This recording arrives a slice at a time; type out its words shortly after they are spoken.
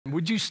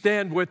Would you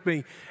stand with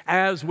me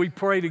as we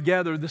pray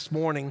together this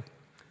morning?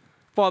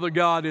 Father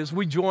God, as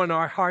we join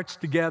our hearts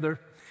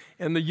together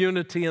in the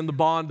unity and the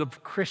bond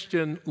of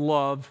Christian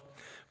love,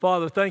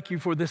 Father, thank you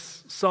for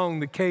this song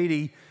that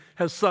Katie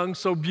has sung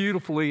so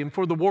beautifully and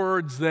for the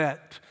words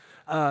that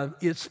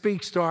it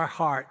speaks to our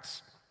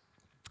hearts.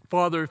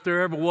 Father, if there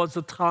ever was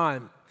a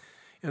time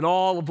in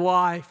all of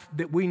life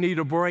that we need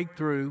a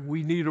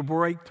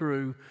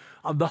breakthrough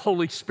of the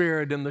Holy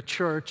Spirit in the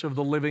church of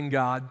the living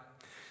God.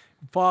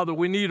 Father,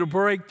 we need a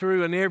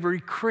breakthrough in every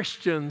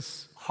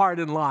Christian's heart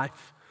and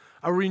life,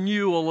 a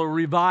renewal, a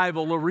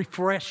revival, a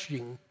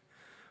refreshing.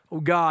 Oh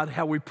God,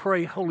 how we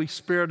pray, Holy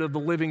Spirit of the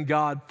living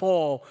God,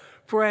 fall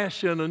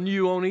fresh and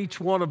anew on each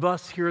one of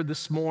us here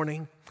this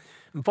morning.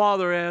 And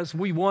Father, as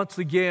we once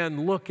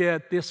again look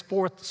at this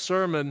fourth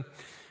sermon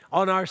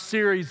on our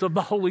series of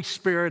the Holy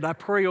Spirit, I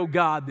pray, oh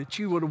God, that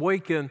you would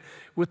awaken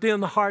within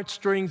the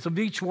heartstrings of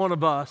each one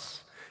of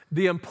us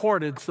the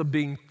importance of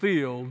being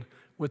filled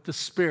with the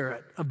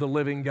Spirit of the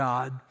living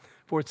God.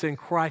 For it's in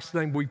Christ's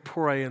name we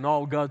pray. And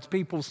all God's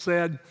people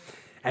said,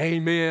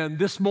 amen.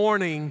 This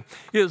morning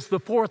is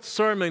the fourth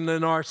sermon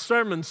in our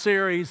sermon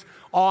series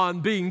on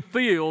being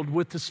filled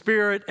with the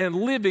Spirit and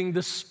living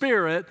the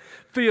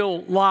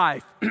Spirit-filled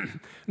life.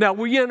 Now,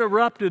 we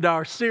interrupted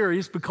our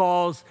series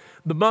because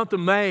the month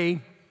of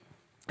May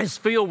is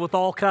filled with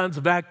all kinds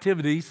of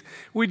activities.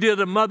 We did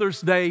a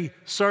Mother's Day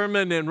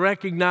sermon and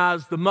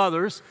recognized the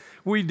mothers.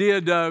 We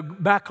did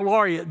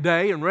Baccalaureate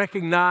Day and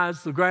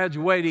recognized the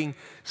graduating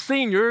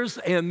seniors.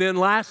 And then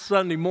last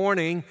Sunday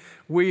morning,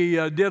 we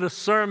did a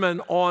sermon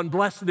on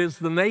Blessed is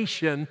the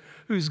Nation,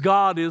 whose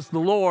God is the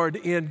Lord,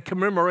 in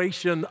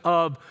commemoration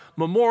of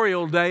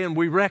Memorial Day, and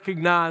we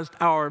recognized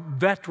our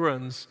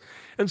veterans.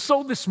 And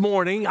so this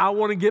morning, I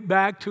want to get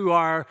back to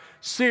our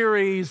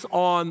series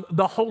on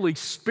the Holy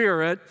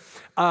Spirit.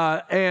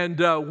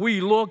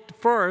 We looked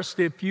first,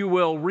 if you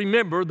will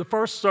remember, the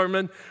first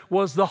sermon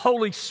was the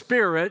Holy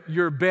Spirit,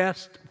 your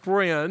best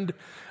friend,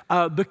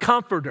 the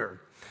Comforter.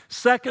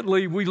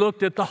 Secondly, we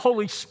looked at the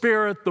Holy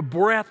Spirit, the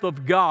breath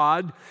of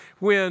God.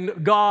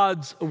 When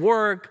God's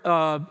work,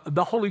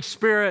 the Holy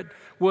Spirit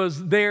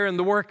was there in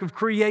the work of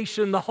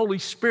creation. The Holy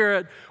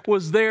Spirit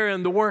was there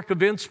in the work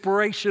of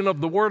inspiration of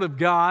the Word of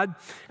God.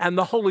 And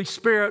the Holy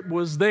Spirit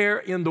was there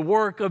in the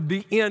work of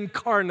the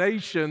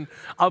incarnation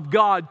of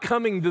God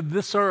coming to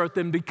this earth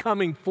and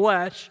becoming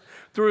flesh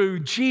through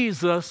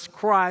Jesus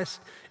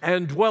Christ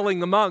and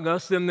dwelling among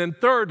us. And then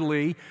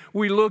thirdly,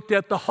 we looked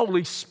at the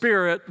Holy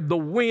Spirit, the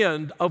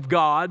wind of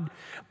God,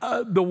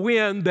 the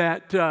wind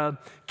that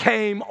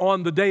came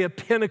on the day of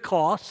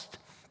Pentecost,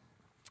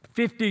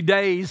 50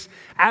 days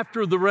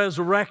after the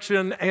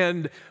resurrection,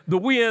 and the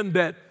wind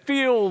that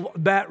filled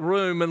that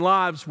room and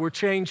lives were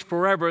changed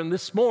forever. And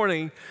this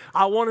morning,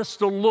 I want us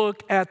to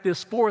look at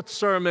this fourth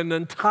sermon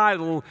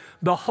entitled,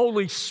 The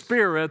Holy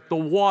Spirit, the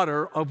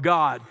Water of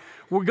God.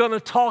 We're going to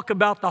talk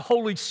about the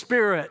Holy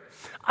Spirit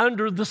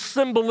under the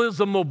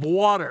symbolism of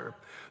water.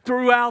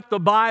 Throughout the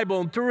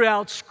Bible and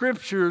throughout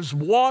Scriptures,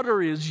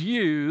 water is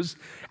used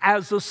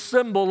as a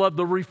symbol of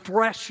the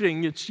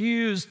refreshing. It's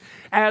used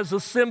as a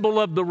symbol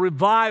of the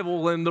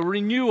revival and the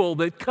renewal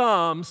that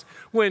comes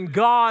when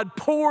God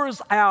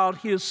pours out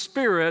His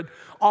Spirit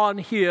on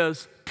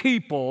His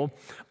people.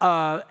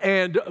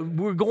 And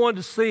we're going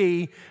to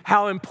see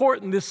how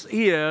important this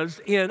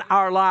is in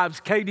our lives.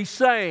 Katie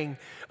sang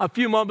a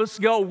few moments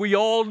ago, we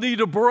all need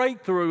a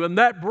breakthrough, and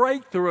that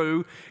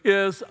breakthrough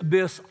is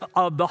this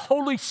of the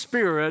Holy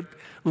Spirit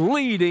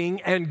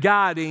leading and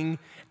guiding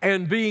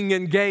and being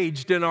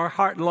engaged in our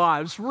heart and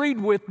lives.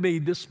 Read with me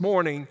this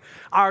morning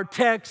our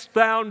text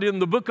found in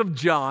the book of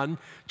John,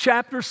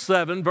 chapter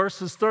 7,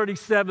 verses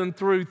 37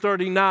 through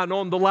 39.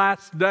 On the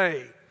last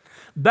day,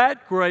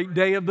 that great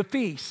day of the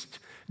feast,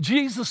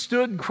 Jesus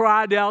stood and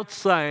cried out,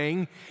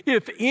 saying,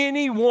 "If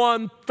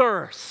anyone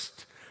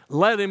thirst,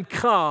 let him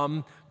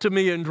come to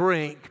me and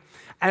drink.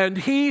 And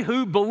he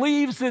who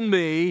believes in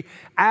me,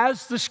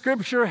 as the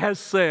Scripture has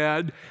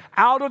said,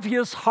 out of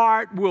his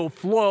heart will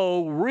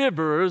flow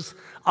rivers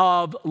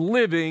of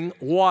living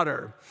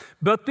water."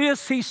 But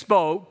this he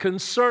spoke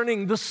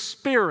concerning the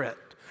Spirit,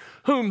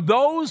 whom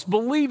those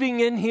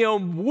believing in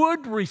him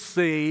would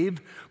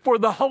receive, for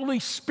the Holy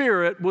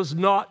Spirit was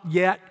not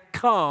yet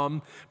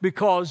come,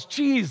 because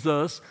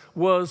Jesus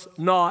was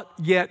not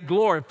yet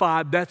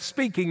glorified. That's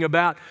speaking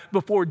about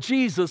before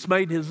Jesus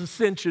made his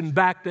ascension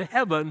back to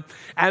heaven,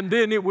 and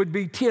then it would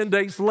be 10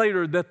 days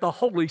later that the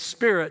Holy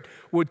Spirit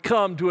would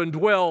come to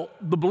indwell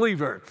the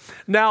believer.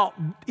 Now,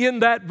 in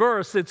that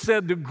verse, it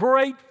said the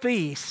great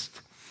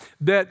feast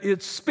that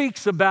it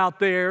speaks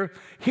about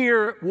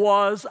here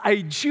was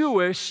a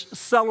Jewish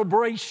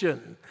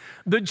celebration.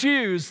 The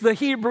Jews, the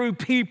Hebrew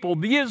people,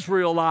 the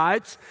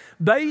Israelites,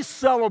 they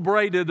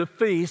celebrated a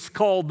feast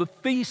called the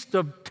Feast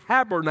of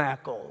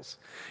Tabernacles.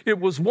 It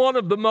was one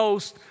of the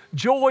most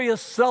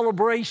joyous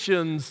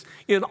celebrations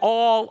in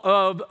all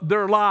of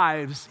their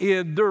lives,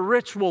 in their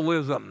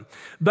ritualism.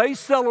 They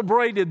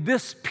celebrated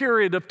this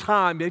period of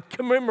time. It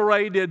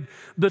commemorated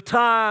the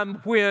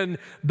time when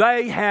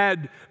they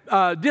had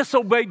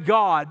disobeyed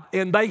God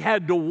and they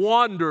had to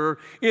wander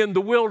in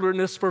the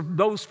wilderness for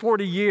those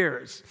 40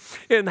 years.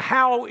 And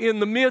how in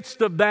the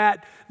midst of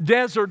that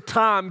desert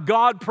time,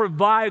 God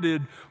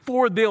provided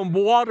for them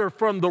water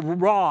from the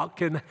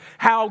rock, and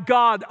how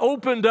God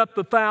opened up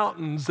the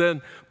fountains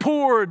and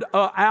poured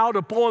out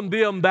upon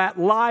them that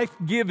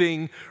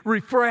life-giving,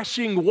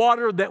 refreshing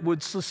water that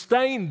would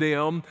sustain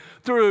them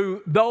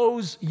through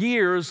those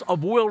years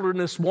of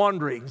wilderness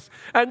wanderings.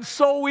 And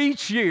so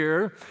each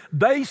year,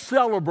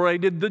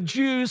 the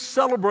Jews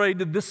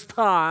celebrated this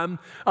time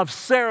of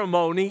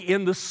ceremony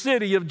in the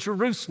city of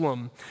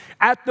Jerusalem.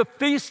 At the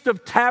Feast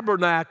of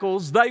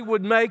Tabernacles, they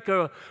would make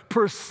a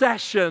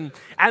procession,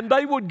 and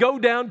they would go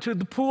down to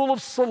the pool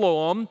of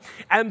Siloam,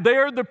 and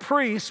there the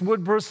priests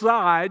would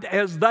preside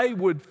as they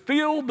would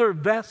fill their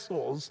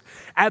vessels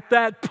at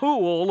that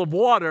pool of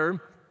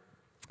water.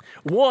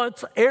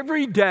 Once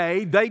every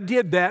day, they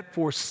did that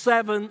for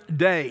 7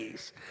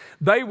 days.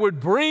 They would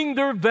bring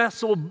their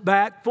vessel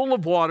back full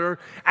of water,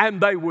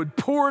 and they would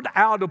pour it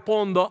out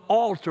upon the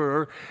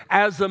altar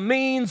as a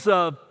means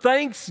of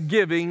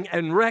thanksgiving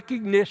and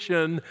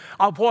recognition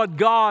of what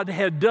God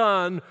had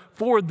done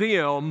for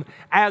them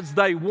as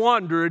they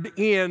wandered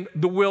in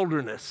the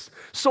wilderness.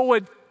 So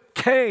it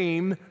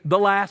came the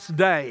last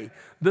day,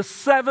 the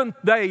 7th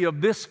day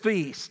of this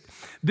feast.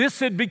 This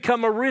had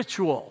become a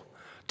ritual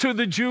to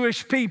the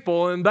Jewish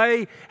people, and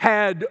they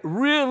had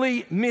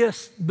really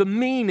missed the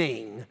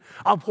meaning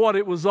of what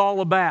it was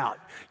all about.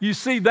 You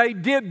see, they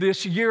did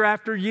this year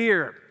after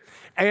year,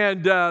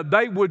 and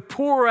they would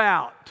pour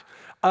out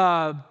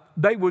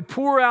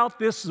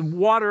this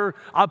water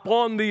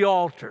upon the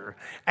altar,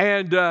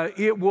 and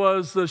it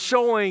was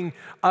showing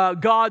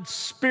God's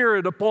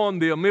Spirit upon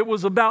them. It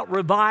was about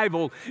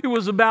revival. It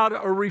was about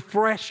a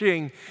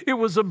refreshing. It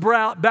was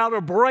about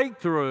a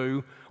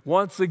breakthrough.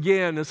 Once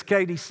again, as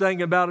Katie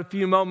sang about a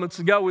few moments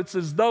ago, it's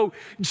as though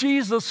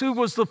Jesus, who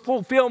was the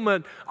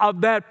fulfillment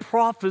of that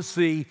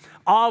prophecy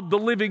of the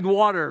living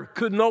water,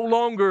 could no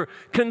longer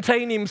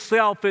contain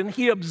himself, and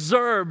he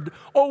observed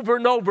over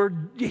and over,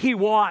 he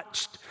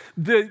watched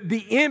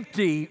the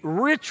empty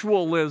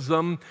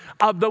ritualism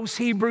of those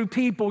Hebrew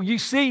people. You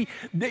see,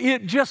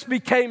 it just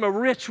became a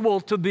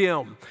ritual to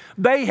them.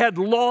 They had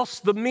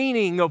lost the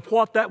meaning of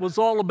what that was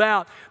all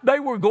about. They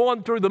were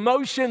going through the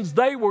motions.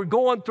 They were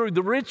going through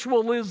the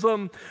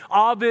ritualism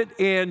of it,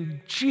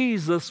 and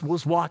Jesus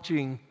was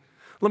watching.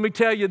 Let me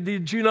tell you,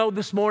 did you know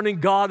this morning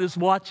God is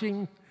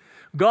watching?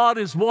 God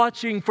is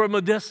watching from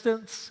a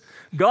distance.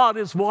 God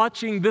is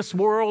watching this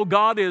world.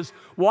 God is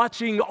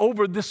watching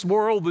over this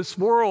world. This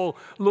world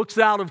looks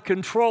out of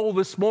control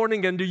this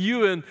morning, and to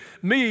you and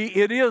me,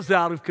 it is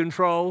out of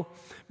control.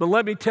 But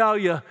let me tell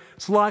you,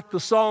 it's like the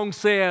song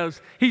says,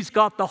 He's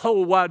got the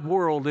whole wide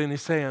world in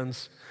His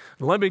hands.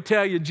 And let me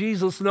tell you,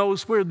 Jesus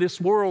knows where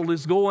this world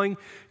is going.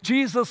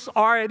 Jesus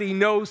already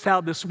knows how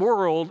this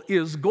world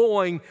is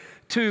going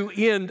to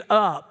end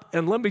up.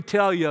 And let me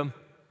tell you,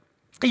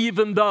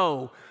 even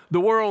though the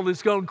world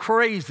is going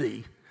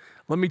crazy,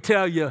 let me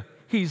tell you,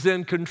 He's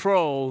in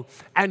control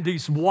and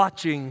He's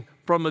watching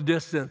from a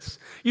distance.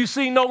 You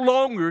see, no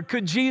longer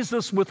could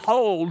Jesus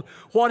withhold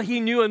what He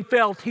knew and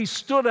felt. He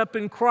stood up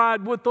and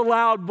cried with a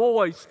loud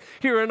voice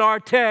here in our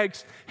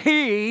text,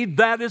 "He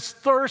that is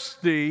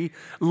thirsty,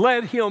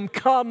 let him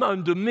come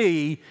unto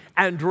me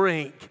and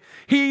drink.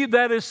 He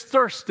that is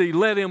thirsty,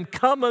 let him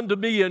come unto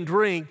me and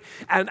drink.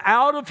 And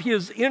out of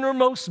his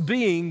innermost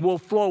being will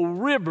flow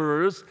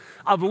rivers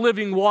of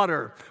living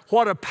water."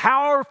 What a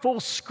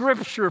powerful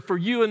scripture for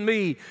you and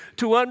me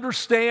to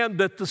understand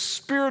that the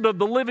Spirit of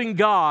the living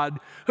God,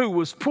 who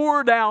was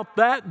poured out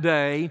that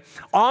day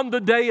on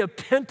the day of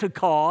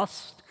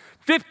Pentecost,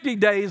 50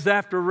 days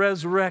after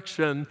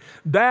resurrection,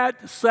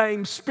 that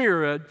same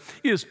Spirit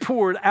is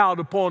poured out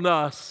upon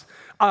us.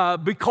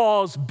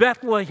 Because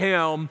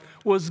Bethlehem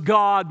was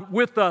God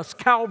with us,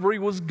 Calvary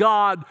was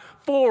God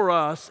for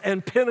us,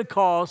 and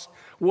Pentecost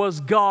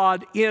was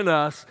God in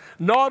us.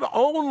 Not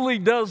only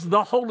does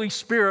the Holy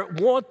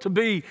Spirit want to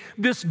be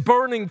this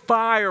burning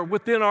fire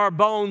within our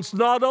bones,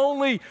 not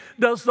only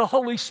does the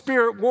Holy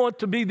Spirit want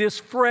to be this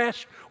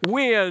fresh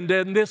wind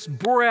and this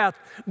breath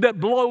that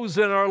blows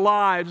in our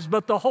lives,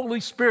 but the Holy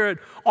Spirit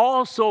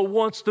also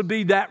wants to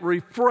be that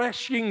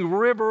refreshing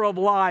river of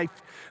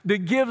life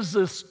that gives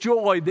us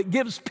joy, that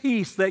gives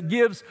peace, that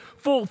gives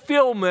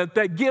fulfillment,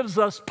 that gives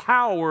us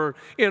power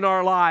in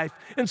our life.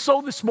 And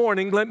so this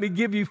morning, let me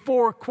give you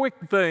 4 quick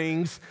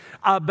things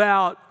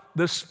about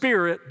the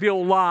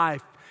Spirit-filled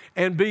life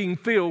and being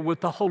filled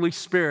with the Holy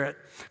Spirit.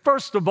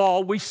 First of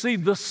all, we see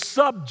the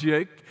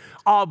subject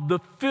of the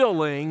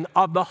filling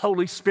of the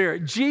Holy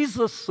Spirit.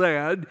 Jesus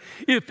said,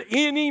 "If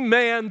any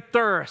man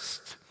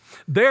thirst,"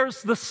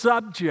 there's the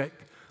subject.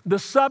 The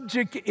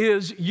subject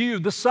is you.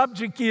 The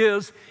subject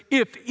is,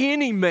 if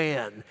any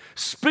man,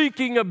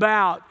 speaking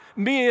about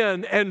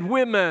men and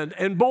women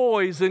and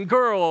boys and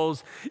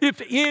girls.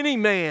 If any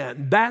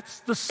man, that's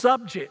the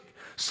subject.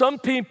 Some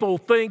people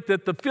think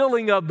that the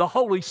filling of the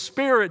Holy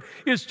Spirit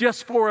is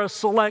just for a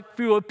select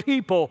few of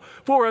people,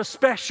 for a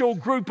special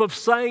group of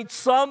saints.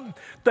 Some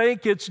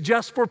think it's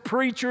just for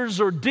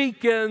preachers or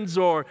deacons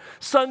or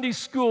Sunday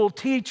school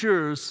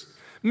teachers.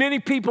 Many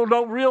people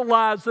don't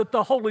realize that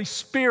the Holy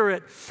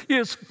Spirit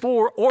is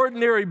for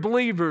ordinary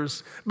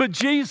believers. But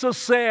Jesus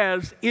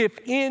says, if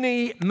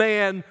any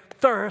man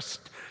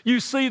thirst, you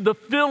see, the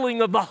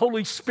filling of the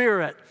Holy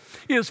Spirit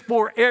is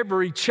for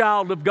every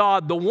child of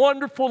God. The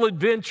wonderful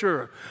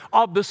adventure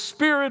of the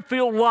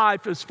Spirit-filled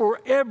life is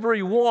for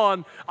every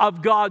one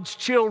of God's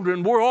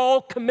children. We're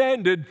all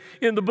commanded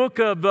in the book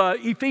of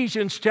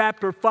Ephesians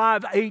chapter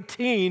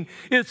 5:18.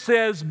 It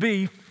says,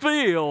 be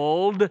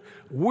filled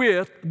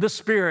with the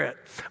Spirit.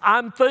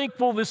 I'm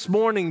thankful this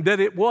morning that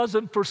it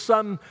wasn't for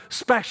some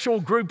special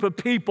group of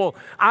people.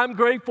 I'm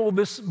grateful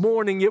this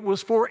morning it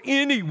was for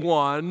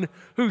anyone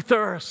who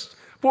thirsts.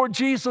 For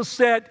Jesus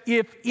said,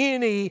 if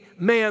any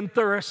man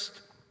thirst,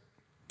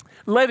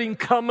 let him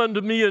come unto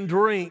me and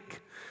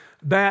drink.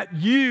 That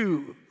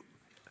you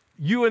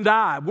and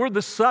I, we're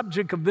the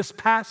subject of this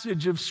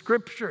passage of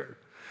Scripture.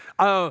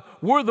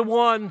 We're the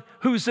one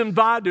who's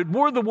invited.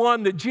 We're the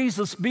one that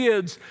Jesus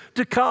bids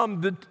to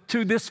come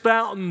to this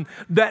fountain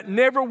that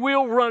never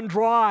will run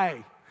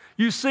dry.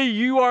 You see,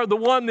 you are the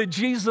one that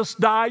Jesus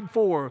died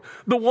for,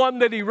 the one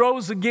that He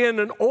rose again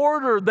in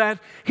order that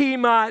He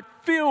might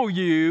fill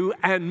you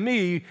and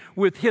me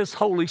with His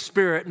Holy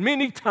Spirit.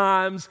 Many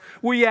times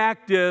we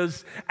act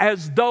as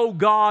though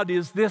God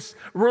is this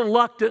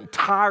reluctant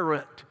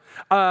tyrant.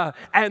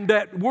 And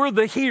that we're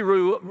the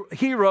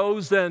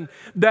heroes, and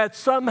that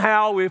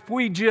somehow if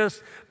we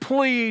just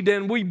plead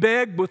and we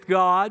beg with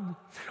God,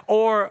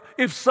 or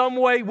if some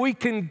way we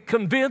can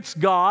convince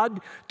God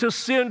to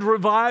send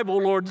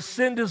revival or to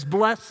send His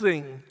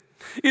blessing,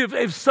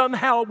 if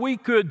somehow we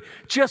could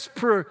just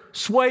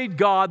persuade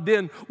God,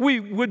 then we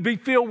would be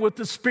filled with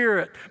the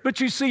Spirit. But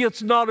you see,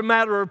 it's not a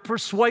matter of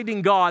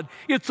persuading God.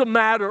 It's a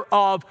matter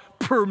of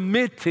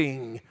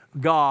permitting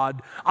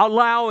God,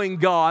 allowing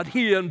God.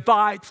 He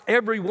invites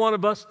every one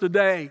of us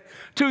today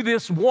to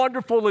this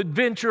wonderful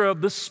adventure of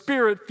the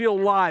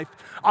Spirit-filled life,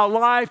 a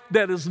life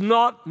that is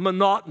not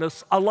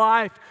monotonous, a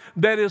life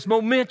that is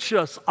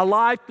momentous, a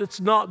life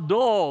that's not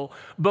dull,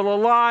 but a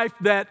life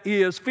that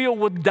is filled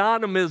with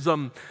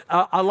dynamism,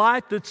 a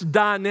life that's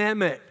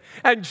dynamic.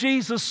 And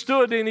Jesus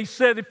stood and He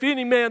said, if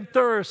any man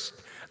thirst,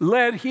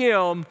 let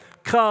him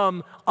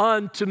come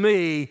unto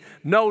me,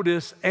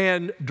 notice,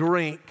 and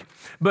drink.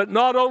 But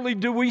not only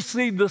do we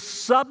see the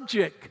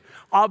subject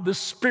of the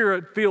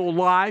Spirit-filled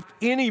life,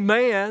 any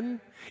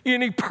man,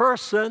 any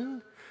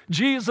person,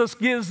 Jesus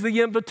gives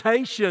the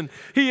invitation.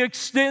 He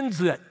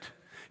extends it.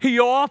 He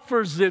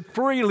offers it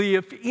freely.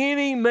 If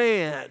any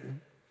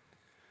man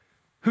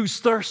who's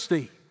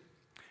thirsty.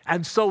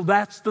 And so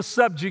that's the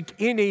subject,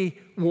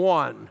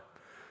 anyone.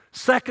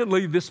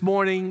 Secondly, this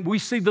morning, we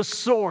see the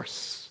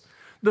source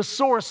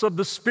of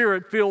the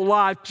Spirit-filled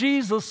life.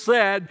 Jesus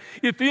said,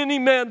 if any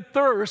man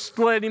thirst,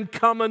 let him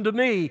come unto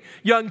me.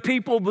 Young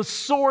people, the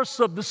source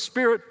of the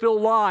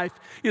Spirit-filled life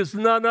is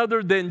none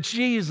other than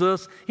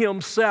Jesus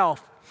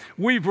Himself.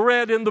 We've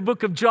read in the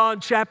book of John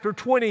chapter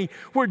 20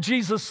 where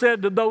Jesus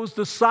said to those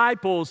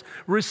disciples,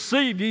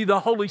 receive ye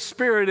the Holy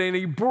Spirit, and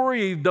He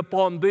breathed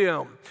upon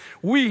them.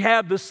 We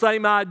have the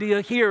same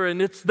idea here,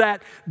 and it's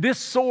that this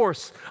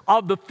source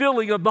of the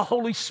filling of the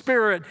Holy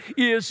Spirit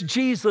is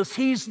Jesus.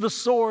 He's the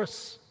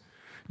source.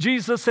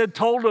 Jesus had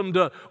told them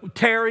to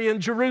tarry in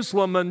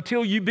Jerusalem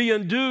until you be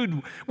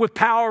endued with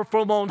power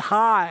from on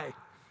high.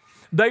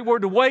 They were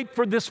to wait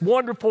for this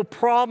wonderful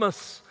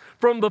promise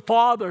from the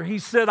Father. He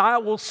said, I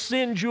will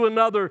send you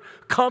another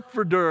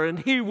comforter, and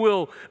He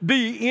will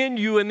be in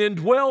you and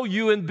indwell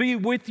you and be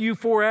with you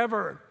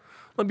forever.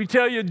 Let me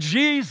tell you,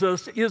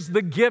 Jesus is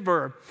the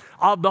giver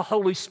of the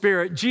Holy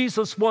Spirit.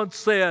 Jesus once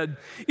said,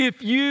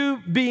 if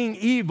you, being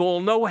evil,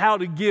 know how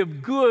to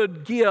give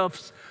good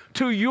gifts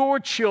to your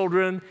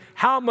children,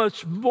 how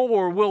much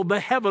more will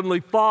the Heavenly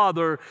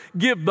Father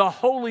give the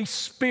Holy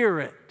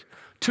Spirit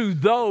to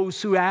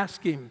those who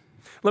ask Him?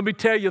 Let me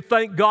tell you,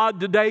 thank God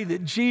today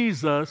that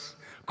Jesus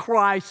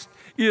Christ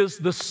is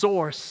the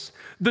source.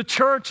 The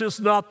church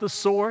is not the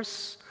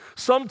source.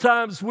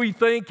 Sometimes we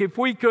think if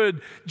we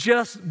could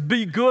just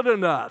be good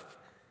enough,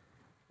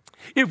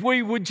 if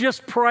we would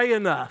just pray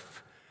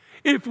enough,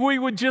 if we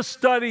would just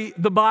study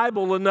the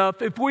Bible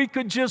enough, if we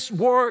could just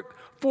work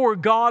for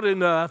God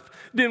enough,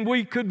 then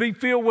we could be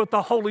filled with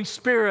the Holy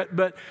Spirit.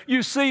 But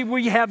you see,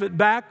 we have it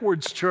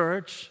backwards,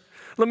 church.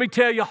 Let me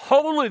tell you,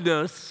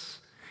 holiness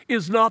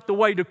is not the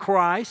way to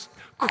Christ.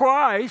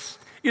 Christ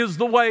is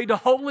the way to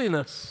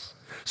holiness.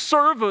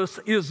 Service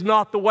is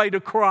not the way to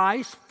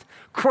Christ.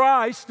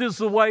 Christ is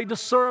the way to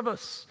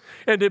service.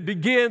 And it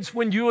begins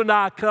when you and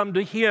I come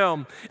to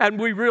Him and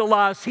we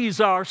realize He's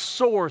our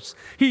source.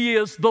 He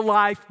is the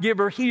life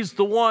giver. He's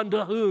the one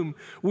to whom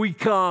we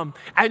come.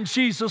 And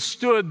Jesus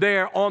stood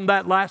there on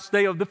that last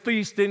day of the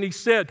feast and He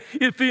said,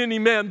 if any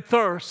man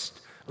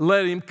thirst,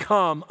 let him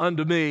come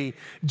unto me.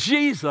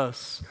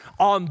 Jesus,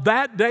 on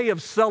that day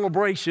of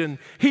celebration,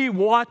 he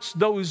watched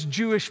those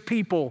Jewish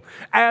people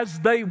as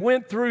they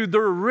went through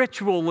their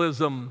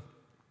ritualism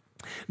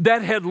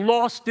that had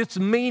lost its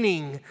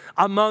meaning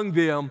among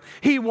them.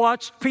 He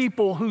watched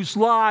people whose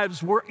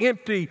lives were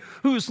empty,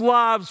 whose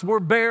lives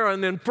were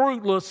barren and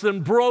fruitless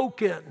and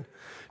broken.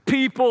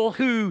 People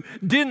who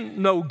didn't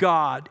know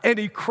God. And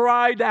he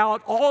cried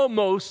out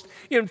almost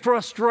in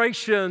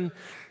frustration,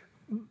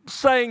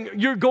 saying,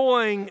 you're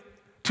going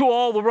to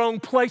all the wrong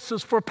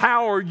places for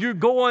power. You're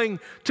going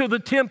to the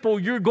temple.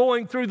 You're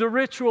going through the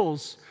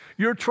rituals.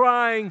 You're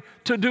trying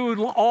to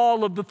do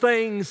all of the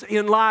things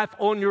in life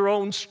on your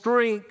own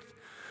strength.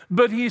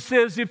 But he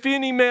says, if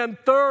any man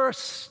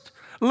thirst,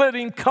 let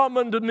him come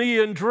unto me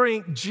and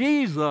drink.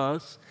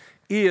 Jesus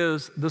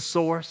is the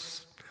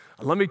source.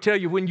 Let me tell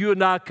you, when you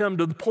and I come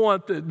to the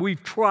point that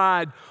we've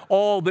tried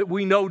all that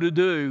we know to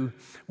do,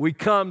 we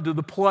come to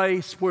the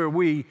place where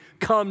we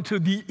come to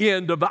the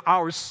end of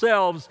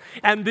ourselves,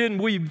 and then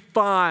we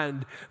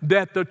find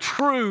that the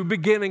true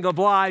beginning of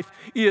life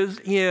is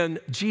in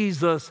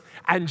Jesus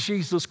and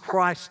Jesus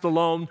Christ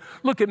alone.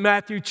 Look at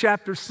Matthew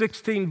chapter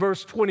 16,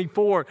 verse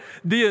 24.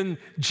 Then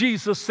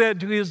Jesus said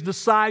to his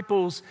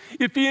disciples,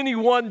 if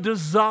anyone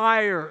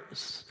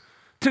desires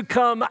to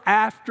come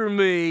after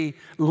me,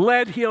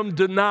 let him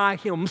deny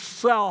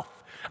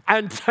himself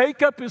and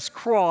take up his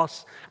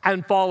cross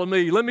and follow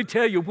me. Let me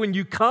tell you, when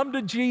you come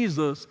to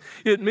Jesus,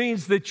 it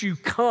means that you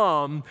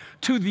come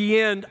to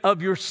the end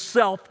of your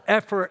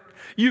self-effort.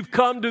 You've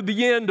come to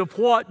the end of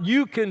what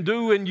you can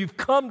do, and you've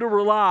come to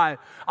rely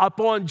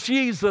upon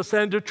Jesus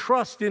and to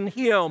trust in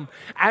him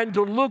and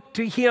to look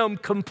to him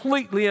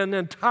completely and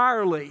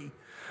entirely.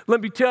 Let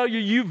me tell you,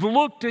 you've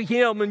looked to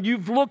him and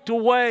you've looked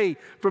away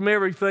from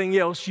everything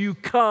else. You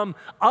come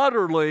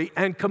utterly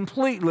and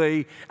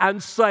completely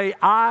and say,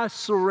 I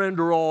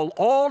surrender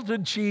all to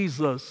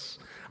Jesus.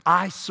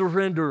 I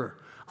surrender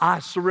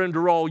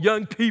all.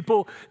 Young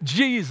people,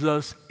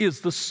 Jesus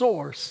is the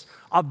source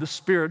of the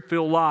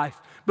Spirit-filled life.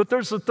 But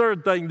there's a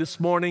third thing this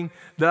morning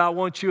that I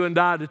want you and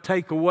I to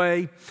take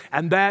away,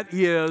 and that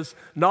is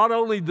not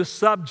only the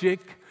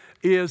subject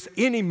is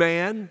any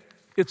man,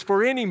 it's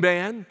for any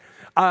man.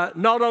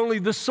 Not only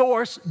the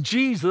source,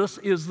 Jesus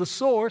is the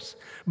source,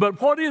 but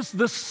what is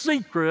the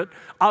secret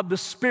of the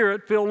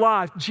Spirit-filled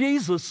life?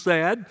 Jesus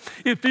said,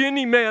 if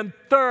any man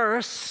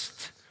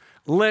thirst,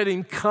 let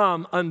him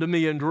come unto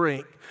me and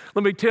drink.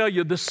 Let me tell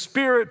you, the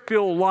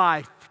Spirit-filled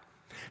life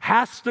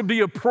has to be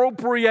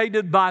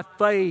appropriated by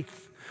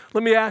faith.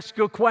 Let me ask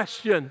you a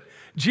question.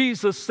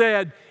 Jesus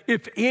said,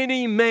 if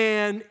any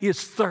man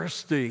is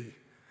thirsty.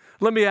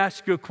 Let me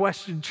ask you a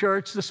question,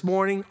 church, this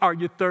morning. Are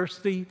you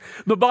thirsty?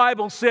 The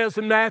Bible says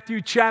in Matthew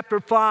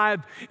chapter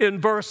 5 in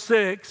verse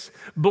 6,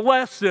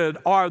 blessed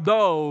are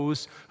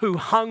those who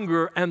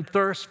hunger and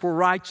thirst for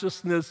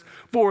righteousness,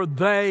 for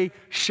they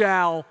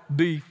shall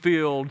be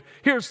filled.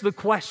 Here's the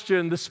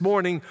question this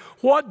morning.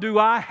 What do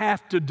I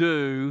have to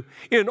do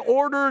in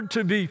order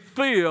to be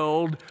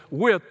filled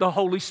with the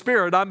Holy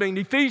Spirit?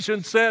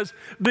 Ephesians says,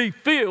 be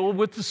filled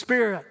with the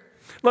Spirit.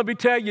 Let me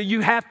tell you, you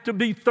have to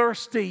be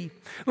thirsty.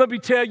 Let me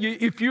tell you,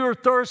 if you're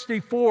thirsty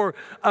for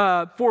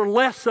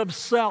less of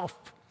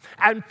self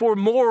and for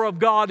more of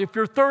God, if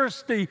you're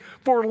thirsty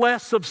for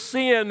less of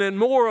sin and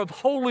more of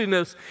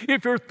holiness,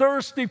 if you're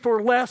thirsty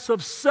for less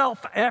of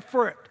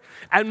self-effort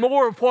and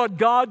more of what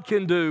God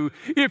can do,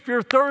 if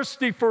you're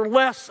thirsty for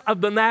less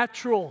of the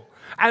natural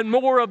and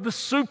more of the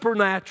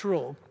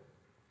supernatural,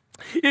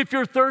 if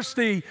you're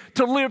thirsty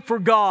to live for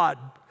God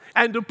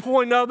and to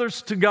point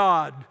others to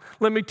God,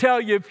 let me tell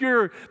you, if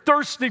you're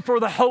thirsty for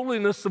the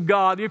holiness of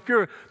God, if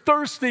you're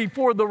thirsty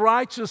for the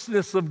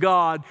righteousness of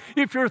God,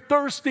 if you're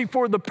thirsty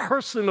for the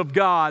person of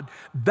God,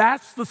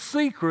 that's the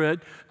secret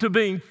to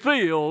being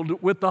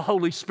filled with the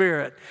Holy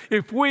Spirit.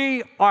 If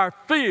we are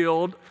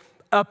filled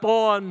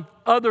upon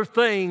other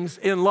things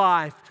in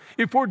life,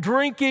 if we're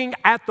drinking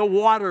at the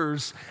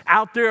waters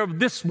out there of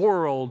this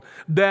world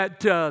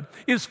that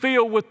is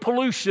filled with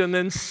pollution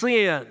and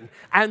sin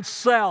and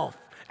self,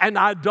 and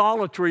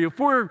idolatry, if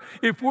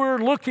we're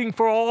looking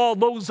for all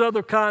those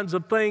other kinds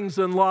of things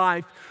in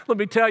life, let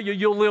me tell you,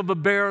 you'll live a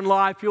barren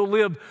life. You'll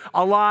live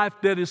a life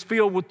that is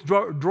filled with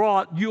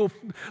drought. You'll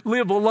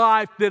live a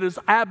life that is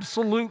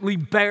absolutely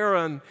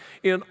barren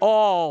in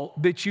all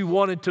that you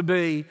want it to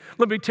be.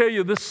 Let me tell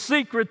you, the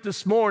secret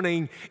this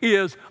morning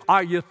is,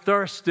 are you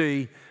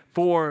thirsty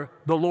for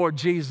the Lord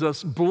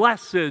Jesus?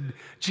 Blessed,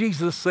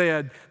 Jesus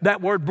said.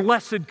 That word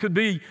blessed could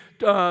be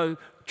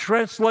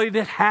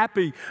translated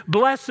happy.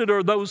 Blessed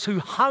are those who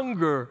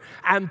hunger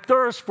and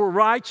thirst for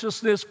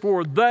righteousness,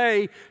 for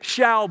they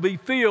shall be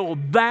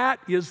filled. That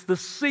is the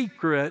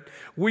secret.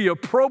 We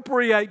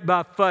appropriate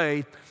by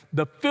faith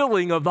the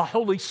filling of the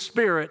Holy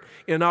Spirit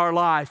in our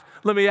life.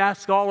 Let me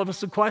ask all of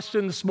us a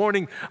question this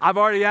morning. I've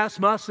already asked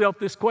myself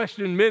this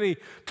question many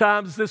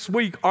times this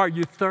week. Are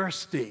you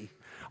thirsty?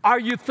 Are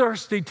you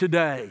thirsty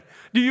today?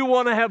 Do you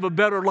want to have a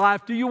better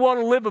life? Do you want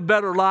to live a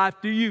better life?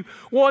 Do you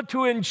want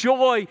to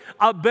enjoy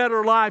a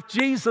better life?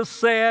 Jesus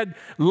said,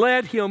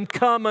 let him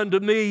come unto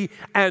me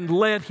and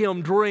let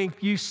him drink.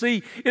 You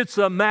see, it's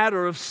a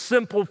matter of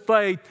simple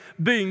faith,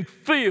 being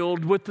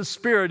filled with the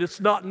Spirit. It's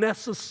not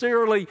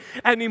necessarily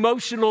an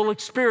emotional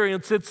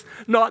experience. It's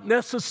not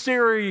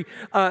necessarily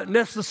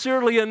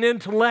an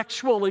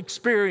intellectual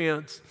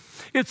experience.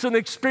 It's an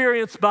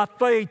experience by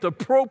faith,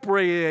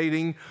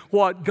 appropriating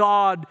what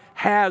God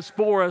has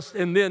for us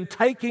and then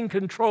taking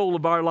control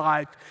of our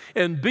life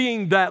and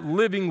being that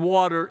living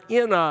water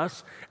in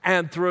us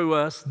and through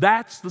us.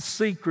 That's the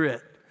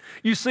secret.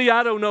 You see,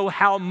 I don't know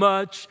how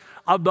much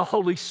of the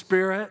Holy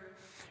Spirit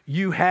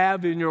you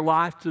have in your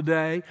life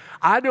today.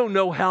 I don't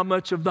know how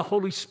much of the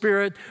Holy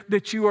Spirit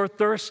that you are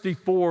thirsty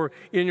for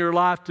in your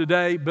life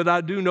today, but I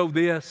do know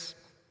this.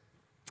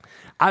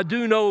 I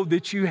do know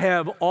that you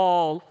have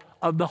all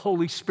of the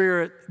Holy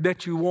Spirit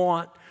that you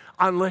want,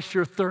 unless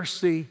you're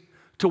thirsty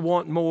to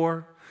want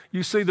more.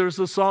 You see, there's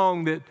a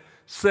song that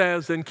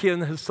says, and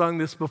Ken has sung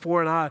this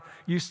before, and I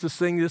used to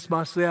sing this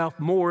myself,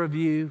 more of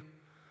you,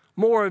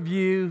 more of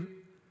you.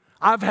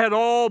 I've had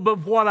all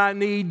but what I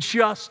need,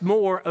 just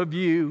more of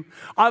you.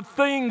 Of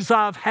things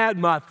I've had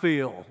my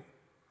fill,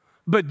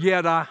 but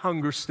yet I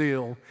hunger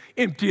still,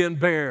 empty and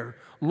bare.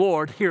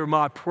 Lord, hear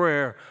my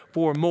prayer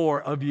for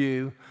more of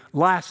you.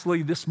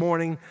 Lastly, this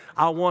morning,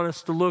 I want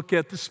us to look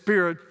at the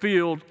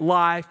Spirit-filled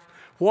life.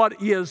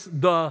 What is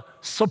the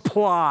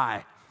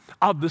supply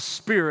of the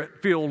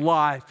Spirit-filled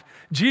life?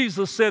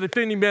 Jesus said, if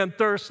any man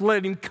thirst,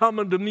 let him come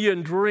unto me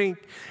and drink.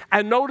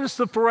 And notice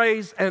the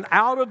phrase, and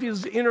out of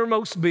his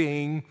innermost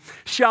being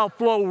shall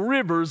flow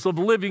rivers of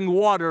living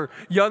water.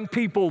 Young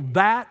people,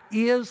 that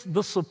is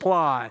the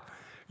supply.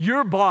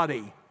 Your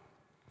body,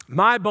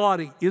 my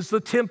body, is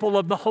the temple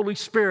of the Holy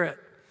Spirit,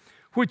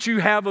 which you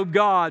have of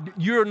God.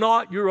 You're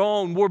not your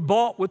own. We're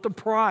bought with a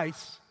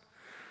price.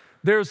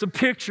 There's a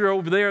picture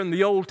over there in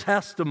the Old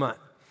Testament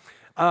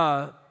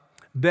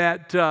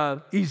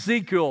that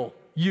Ezekiel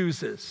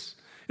uses.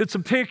 It's a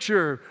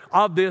picture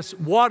of this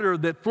water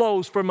that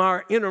flows from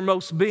our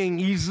innermost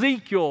being.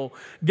 Ezekiel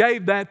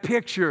gave that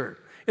picture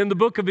in the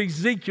book of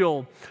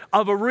Ezekiel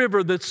of a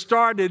river that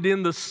started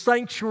in the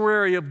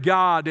sanctuary of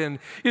God, and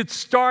it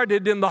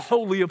started in the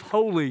Holy of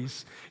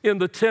Holies in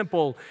the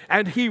temple,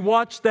 and he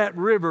watched that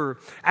river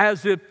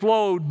as it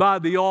flowed by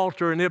the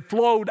altar, and it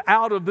flowed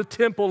out of the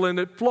temple, and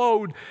it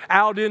flowed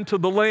out into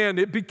the land.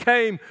 It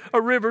became a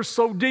river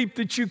so deep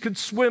that you could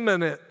swim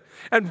in it,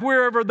 and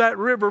wherever that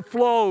river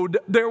flowed,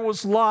 there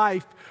was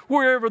life.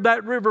 Wherever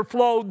that river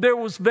flowed, there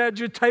was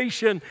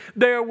vegetation.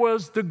 There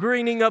was the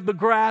greening of the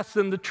grass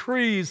and the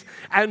trees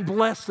and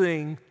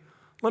blessing.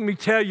 Let me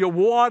tell you,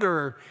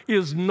 water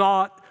is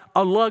not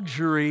a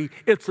luxury.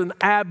 It's an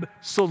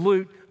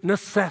absolute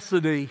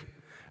necessity.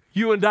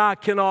 You and I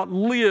cannot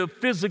live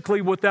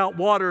physically without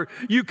water.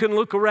 You can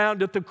look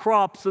around at the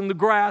crops and the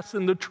grass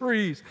and the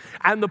trees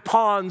and the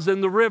ponds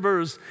and the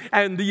rivers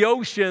and the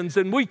oceans,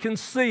 and we can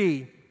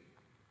see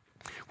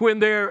when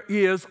there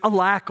is a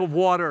lack of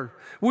water.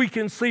 We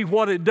can see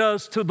what it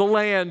does to the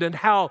land and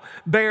how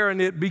barren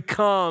it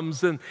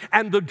becomes and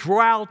the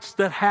droughts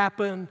that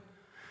happen.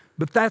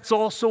 But that's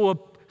also a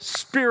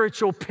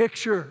spiritual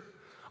picture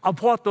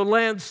of what the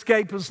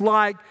landscape is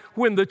like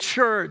when the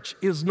church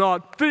is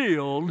not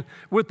filled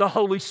with the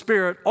Holy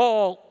Spirit,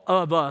 all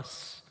of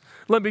us.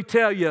 Let me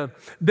tell you,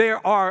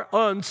 there are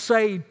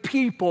unsaved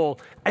people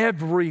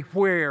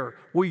everywhere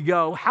we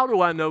go. How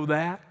do I know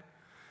that?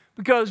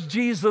 Because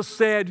Jesus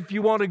said, if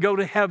you want to go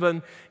to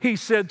heaven, he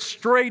said,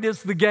 straight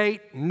is the gate,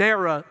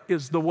 narrow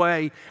is the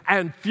way,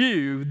 and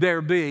few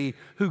there be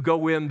who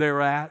go in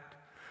thereat.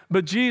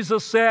 But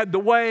Jesus said, the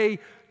way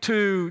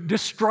to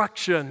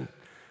destruction,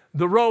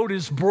 the road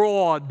is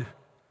broad.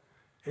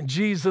 And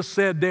Jesus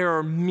said, there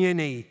are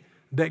many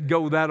that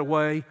go that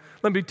way.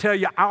 Let me tell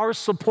you, our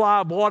supply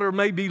of water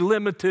may be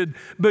limited,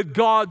 but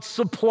God's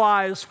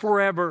supply is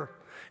forever.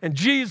 And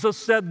Jesus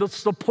said the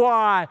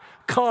supply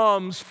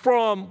comes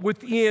from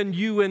within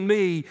you and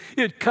me.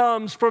 It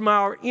comes from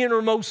our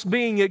innermost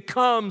being. It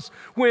comes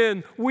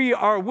when we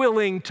are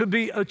willing to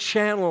be a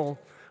channel.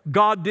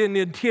 God didn't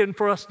intend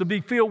for us to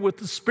be filled with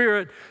the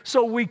Spirit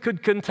so we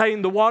could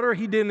contain the water.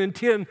 He didn't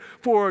intend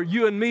for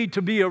you and me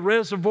to be a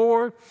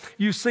reservoir.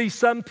 You see,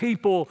 some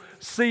people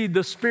see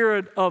the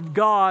Spirit of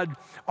God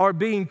or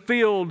being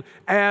filled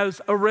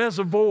as a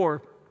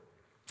reservoir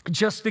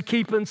just to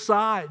keep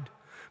inside.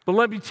 But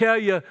let me tell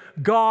you,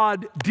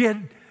 God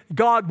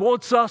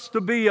wants us to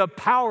be a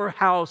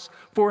powerhouse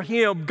for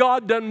Him.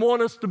 God doesn't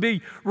want us to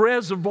be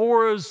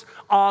reservoirs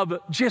of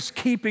just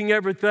keeping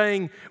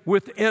everything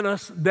within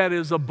us that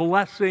is a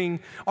blessing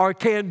or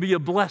can be a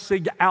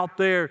blessing out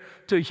there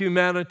to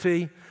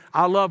humanity.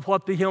 I love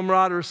what the hymn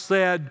writer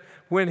said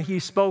when he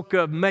spoke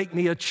of, make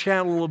me a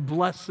channel of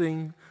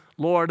blessing,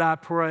 Lord, I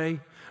pray.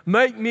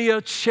 Make me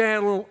a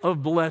channel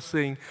of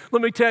blessing.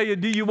 Let me tell you,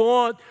 do you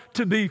want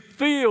to be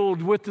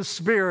filled with the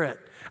Spirit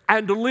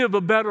and to live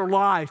a better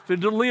life and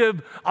to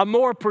live a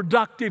more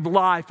productive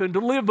life and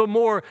to live a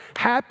more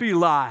happy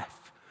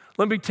life?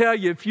 Let me tell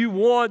you, if you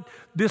want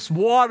this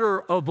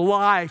water of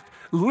life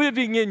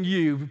living in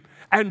you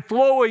and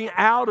flowing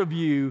out of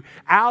you,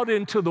 out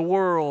into the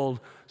world,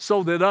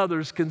 so that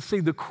others can see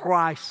the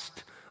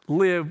Christ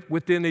live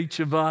within each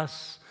of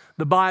us,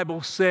 the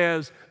Bible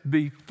says,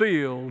 be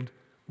filled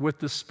with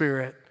the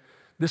Spirit.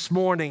 This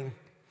morning,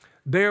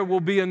 there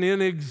will be an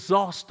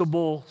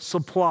inexhaustible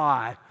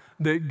supply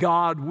that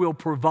God will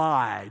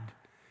provide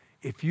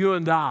if you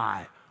and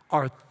I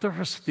are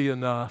thirsty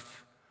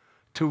enough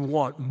to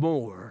want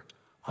more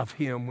of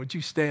Him. Would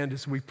you stand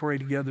as we pray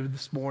together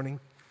this morning?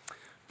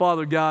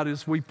 Father God,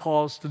 as we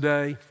pause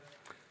today,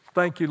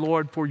 thank you,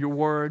 Lord, for your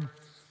word.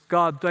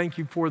 God, thank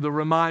you for the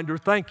reminder.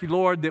 Thank you,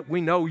 Lord, that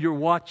we know you're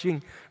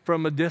watching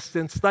from a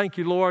distance. Thank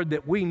you, Lord,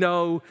 that we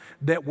know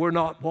that we're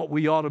not what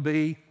we ought to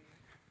be.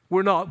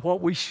 We're not what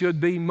we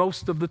should be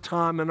most of the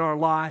time in our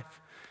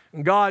life.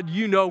 And God,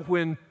 you know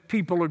when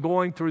people are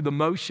going through the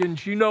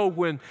motions. You know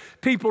when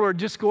people are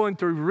just going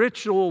through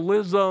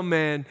ritualism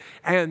and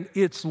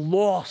it's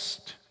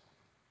lost.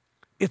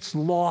 It's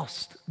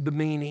lost the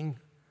meaning.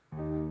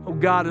 Oh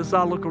God, as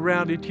I look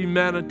around at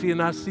humanity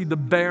and I see the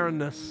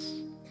barrenness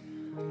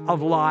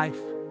of life.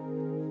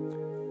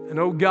 And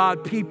oh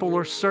God, people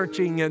are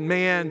searching and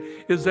man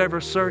is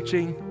ever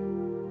searching.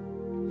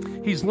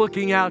 He's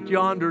looking out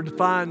yonder to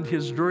find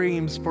his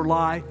dreams for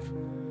life.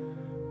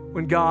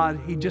 When God,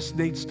 he just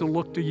needs to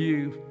look to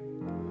you,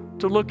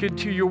 to look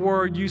into your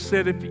word. You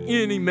said, if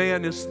any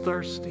man is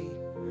thirsty,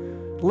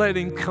 let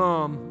him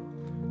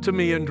come to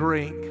me and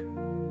drink.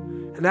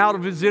 And out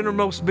of his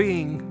innermost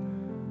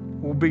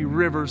being will be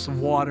rivers of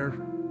water.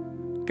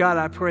 God,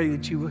 I pray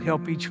that you will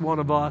help each one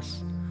of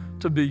us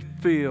to be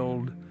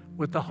filled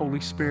with the Holy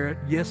Spirit.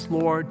 Yes,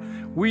 Lord,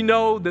 we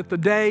know that the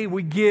day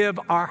we give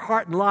our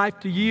heart and life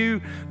to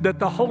you, that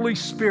the Holy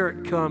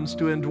Spirit comes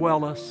to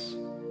indwell us.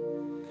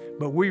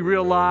 But we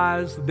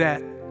realize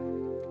that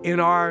in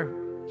our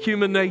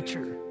human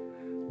nature,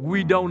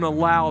 we don't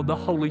allow the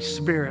Holy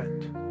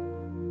Spirit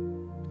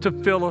to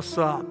fill us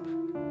up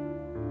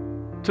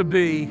to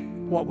be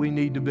what we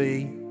need to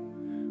be.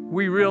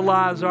 We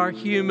realize our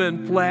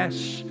human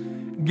flesh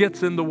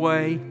gets in the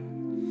way.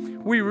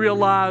 We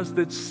realize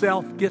that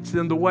self gets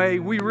in the way.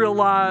 We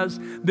realize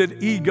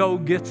that ego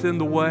gets in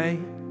the way.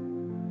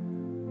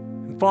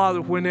 And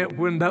Father,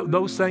 when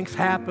those things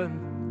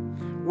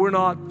happen, we're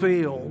not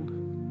filled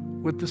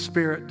with the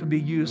Spirit to be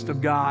used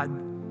of God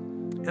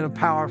in a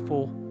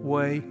powerful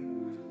way.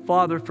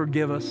 Father,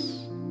 forgive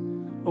us.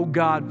 Oh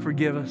God,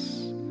 forgive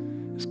us.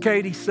 As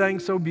Katie sang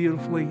so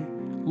beautifully,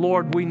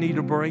 Lord, we need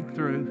a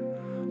breakthrough.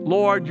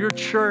 Lord, your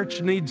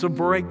church needs a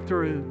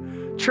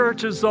breakthrough.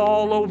 Churches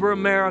all over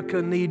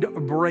America need a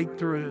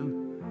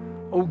breakthrough.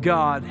 Oh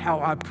God, how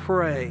I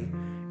pray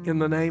in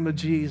the name of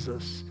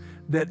Jesus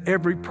that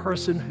every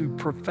person who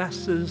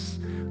professes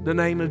the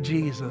name of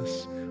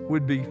Jesus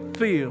would be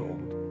filled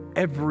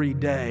every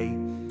day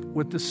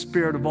with the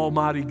Spirit of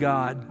Almighty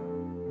God,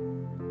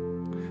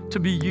 to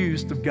be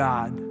used of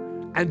God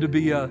and to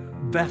be a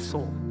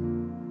vessel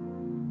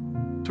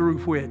through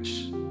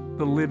which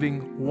the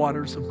living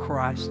waters of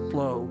Christ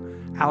flow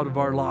out of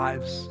our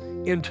lives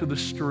into the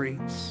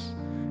streets,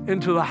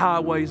 into the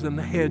highways and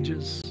the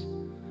hedges.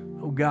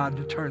 Oh God,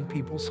 to turn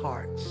people's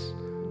hearts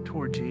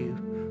towards you.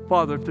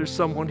 Father, if there's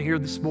someone here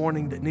this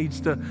morning that needs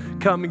to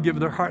come and give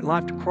their heart and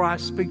life to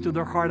Christ, speak to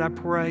their heart, I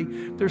pray.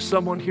 If there's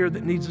someone here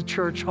that needs a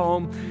church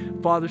home,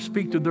 Father,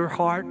 speak to their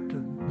heart.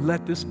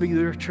 Let this be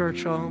their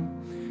church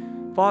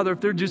home. Father,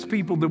 if they're just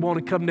people that want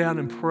to come down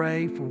and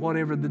pray for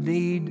whatever the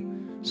need,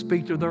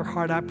 speak to their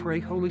heart, I pray.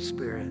 Holy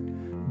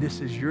Spirit,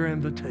 this is your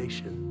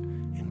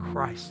invitation in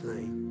Christ's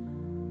name.